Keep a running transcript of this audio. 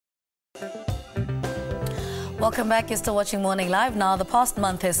Welcome back. You're still watching Morning Live. Now, the past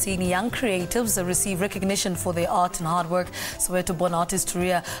month has seen young creatives receive recognition for their art and hard work. Soweto-born artist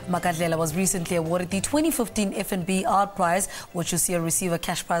Turiya Magadlela was recently awarded the 2015 FNB ART PRIZE, which will see her receive a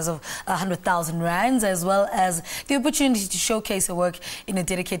cash prize of 100,000 rands, as well as the opportunity to showcase her work in a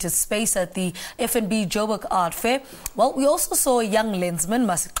dedicated space at the FNB JoburgArtFair. Well, we also saw a young lensman,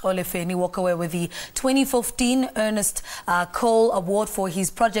 Masixole Feni, walk away with the 2015 Ernest Cole Award for his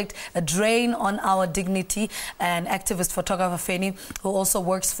project, A Drain on Our Dignity. And activist photographer Feni, who also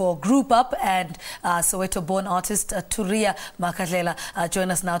works for GroundUp and Soweto-born artist Turiya Magadlela, join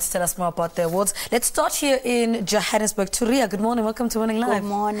us now to tell us more about the awards. Let's start here in Johannesburg. Turiya, good morning. Welcome to Morning Live. Good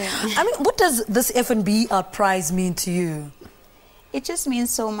morning. I mean, what does this FNB Art Prize mean to you? It just means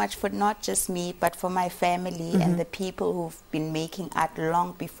so much for not just me, but for my family and the people who've been making art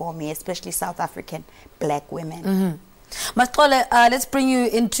long before me, especially South African black women. Masixole, let's bring you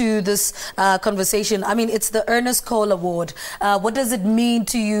into this conversation. I mean, it's the Ernest Cole Award. What does it mean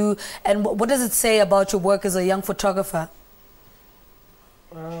to you, and what does it say about your work as a young photographer?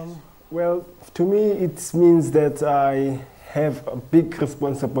 Well, to me, it means that I have a big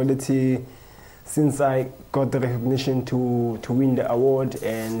responsibility since I got the recognition to win the award,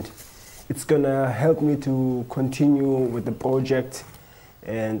 and it's gonna help me to continue with the project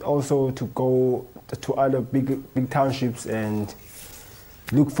and also to go to other big townships and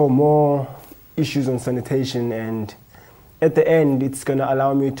look for more issues on sanitation. And at the end, it's going to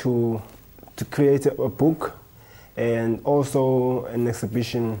allow me to create a book and also an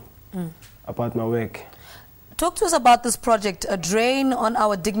exhibition about my work. Talk to us about this project, A Drain on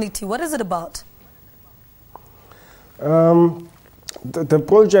Our Dignity. What is it about? The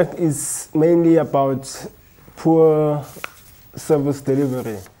project is mainly about poor service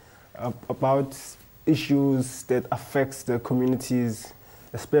delivery, about issues that affects the communities,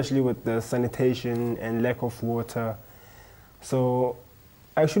 especially with the sanitation and lack of water. So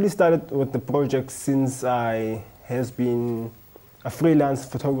I actually started with the project since I has been a freelance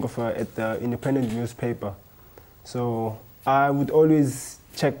photographer at the independent newspaper. So I would always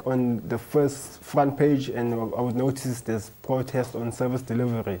check on the first front page and I would notice there's protest on service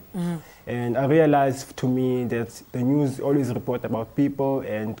delivery. And I realized to me that the news always report about people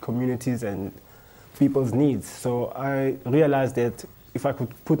and communities and people's needs. So I realized that if I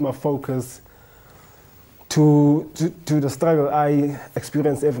could put my focus to the struggle I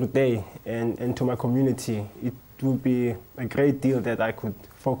experience every day and to my community, it would be a great deal that I could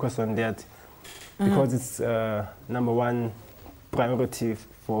focus on that because it's #1 priority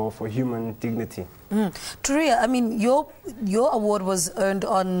for human dignity. Turiya, I mean, your award was earned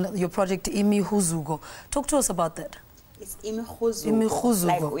on your project Imihuzugo. Talk to us about that. It's Imihuzugo,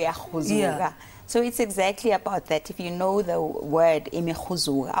 like uyahuzuga. Yeah. So it's exactly about that. If you know the word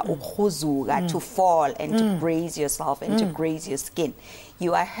Imihuzuga, to fall and to graze yourself and to graze your skin.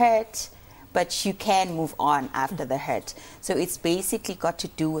 You are hurt, but you can move on after the hurt. So it's basically got to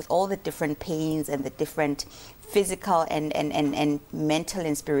do with all the different pains and the different physical and mental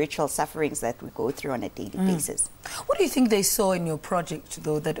and spiritual sufferings that we go through on a daily basis. What do you think they saw in your project,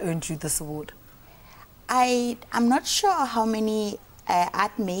 though, that earned you this award? I'm not sure how many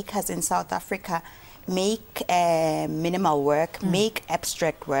art makers in South Africa make minimal work, make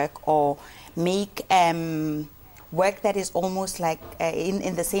abstract work, or make work that is almost like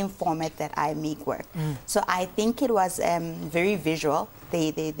in the same format that I make work. So I think it was very visual.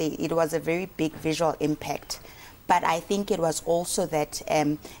 It was a very big visual impact. But I think it was also that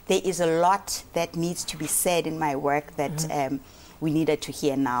there is a lot that needs to be said in my work that we needed to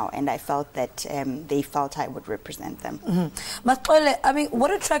hear now, and I felt that they felt I would represent them. Masixole, I mean,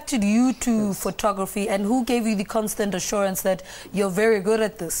 what attracted you to photography, and who gave you the constant assurance that you're very good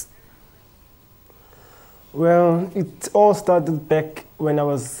at this? Well, it all started back when I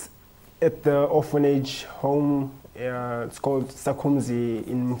was at the orphanage home. It's called Sakumzi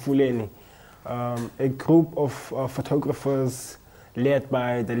in Mfuleni. A group of photographers led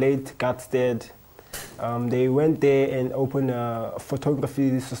by the late Gatstead. They went there and opened a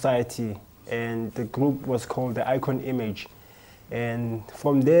photography society, and the group was called the Icon Image. And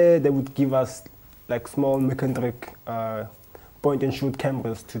from there, they would give us like small Mechatric point-and-shoot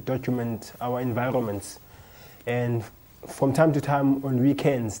cameras to document our environments. And from time to time on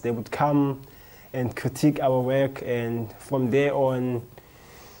weekends, they would come and critique our work, and from there on,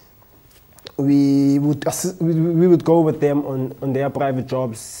 we would go with them on their private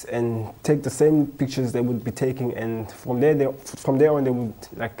jobs and take the same pictures they would be taking, and from there on they would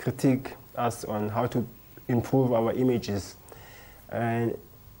like critique us on how to improve our images. And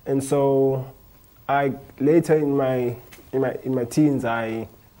so I later in my teens I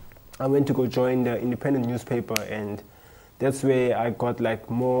I went to go join the independent newspaper, and that's where I got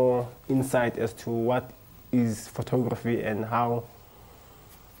like more insight as to what is photography and how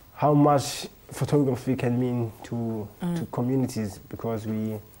much photography can mean to communities, because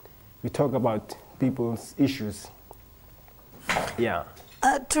we talk about people's issues. Yeah.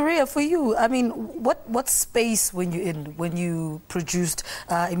 Turiya, for you, I mean, what space when you're in, when you produced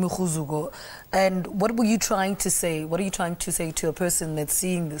Imikhuzugo, and what were you trying to say? What are you trying to say to a person that's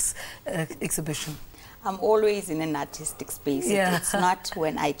seeing this exhibition? I'm always in an artistic space. Yeah. It's not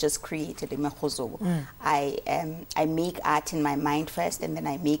when I just created Imikhuzugo. I make art in my mind first, and then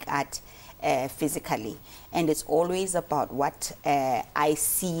I make art physically, and it's always about what I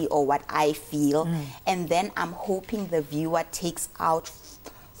see or what I feel, and then I'm hoping the viewer takes out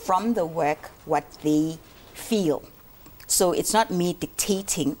from the work what they feel. So it's not me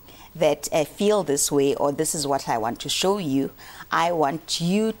dictating that I feel this way or this is what I want to show you. I want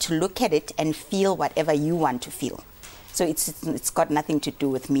you to look at it and feel whatever you want to feel. So it's got nothing to do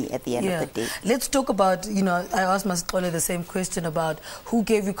with me at the end of the day. Let's talk about, you know, I asked Masixole the same question about who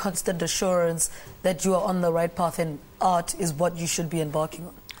gave you constant assurance that you are on the right path and art is what you should be embarking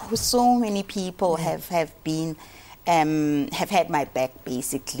on. Oh, so many people have had my back,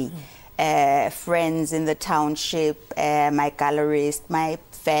 basically. Friends in the township, my gallerist, my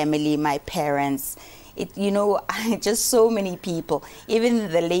family, my parents. You know, just so many people.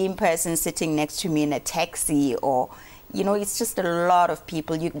 Even the lame person sitting next to me in a taxi, or you know, it's just a lot of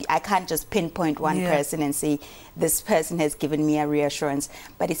people. I can't just pinpoint one person and say, this person has given me a reassurance.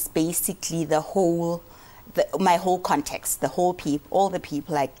 But it's basically the whole, my whole context, all the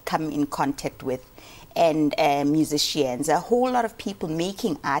people I come in contact with, and musicians, a whole lot of people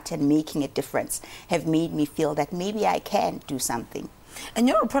making art and making a difference have made me feel that maybe I can do something. And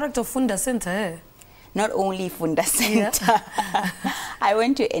you're a product of Funda Center, eh? Not only Funda Center. I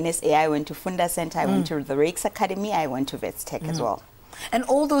went to NSA, I went to Funda Center, I went to the Rakes Academy, I went to Vets-Tech as well. And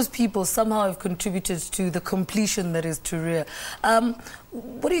all those people somehow have contributed to the completion that is Turiya.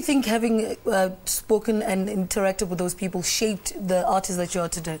 What do you think, having spoken and interacted with those people, shaped the artist that you are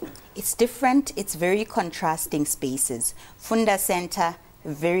today? It's different. It's very contrasting spaces. Funda Center,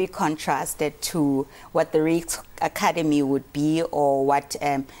 very contrasted to what the Rakes Academy would be, or what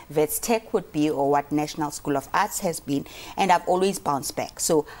Vets-Tech would be, or what National School of Arts has been, and I've always bounced back.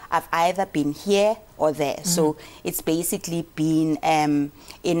 So I've either been here or there. So it's basically been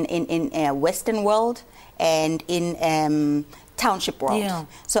in Western world and in township world.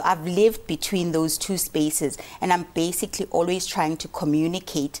 So I've lived between those two spaces, and I'm basically always trying to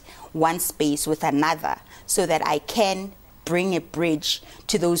communicate one space with another so that I can bring a bridge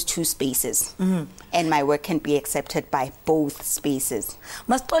to those two spaces, and my work can be accepted by both spaces.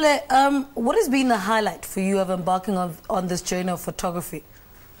 Masixole, what has been the highlight for you of embarking on this journey of photography?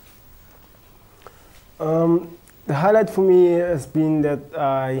 The highlight for me has been that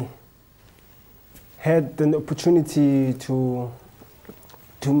I had an opportunity to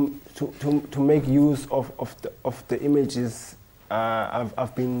make use of the images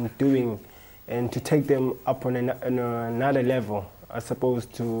I've been doing, and to take them up on another level, as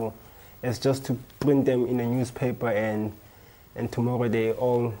opposed to as just to print them in a newspaper and tomorrow they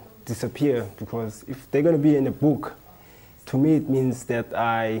all disappear. Because if they're going to be in a book, to me it means that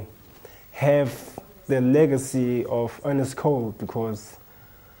I have the legacy of Ernest Cole, because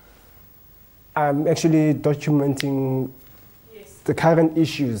I'm actually documenting the current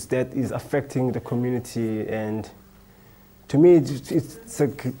issues that is affecting the community, and to me, it's a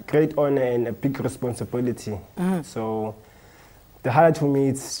great honor and a big responsibility. So the highlight for me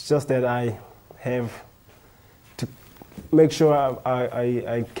is just that I have to make sure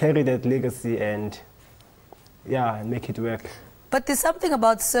I carry that legacy and make it work. But there's something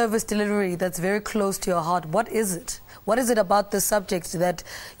about service delivery that's very close to your heart. What is it? What is it about the subject that,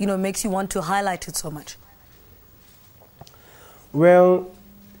 you know, makes you want to highlight it so much? Well,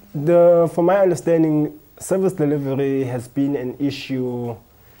 from my understanding, service delivery has been an issue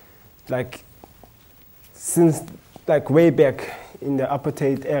since way back in the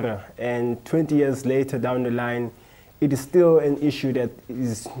apartheid era, and 20 years later down the line, it is still an issue that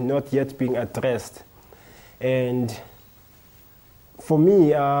is not yet being addressed. And for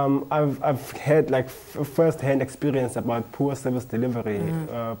me, I've had first-hand experience about poor service delivery,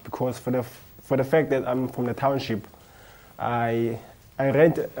 because for the fact that I'm from the township, I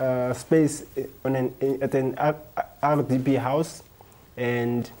rent a space at an RDP house,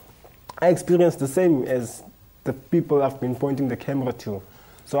 and I experienced the same as the people I've been pointing the camera to.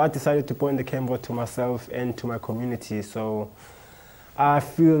 So I decided to point the camera to myself and to my community. So I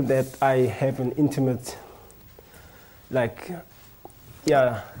feel that I have an intimate,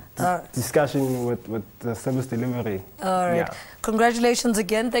 discussion with the service delivery. All right. Yeah. Congratulations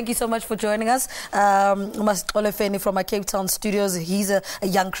again. Thank you so much for joining us. Masixole Feni from our Cape Town studios. He's a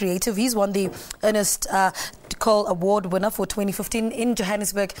young creative. He's won the Ernest Cole Award winner for 2015. In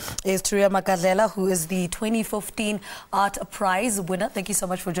Johannesburg is Turiya Magadlela, who is the 2015 Art Prize winner. Thank you so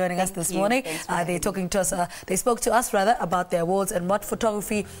much for joining us this morning. They're talking to us. They spoke to us rather about their awards and what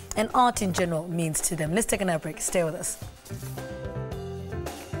photography and art in general means to them. Let's take another break. Stay with us.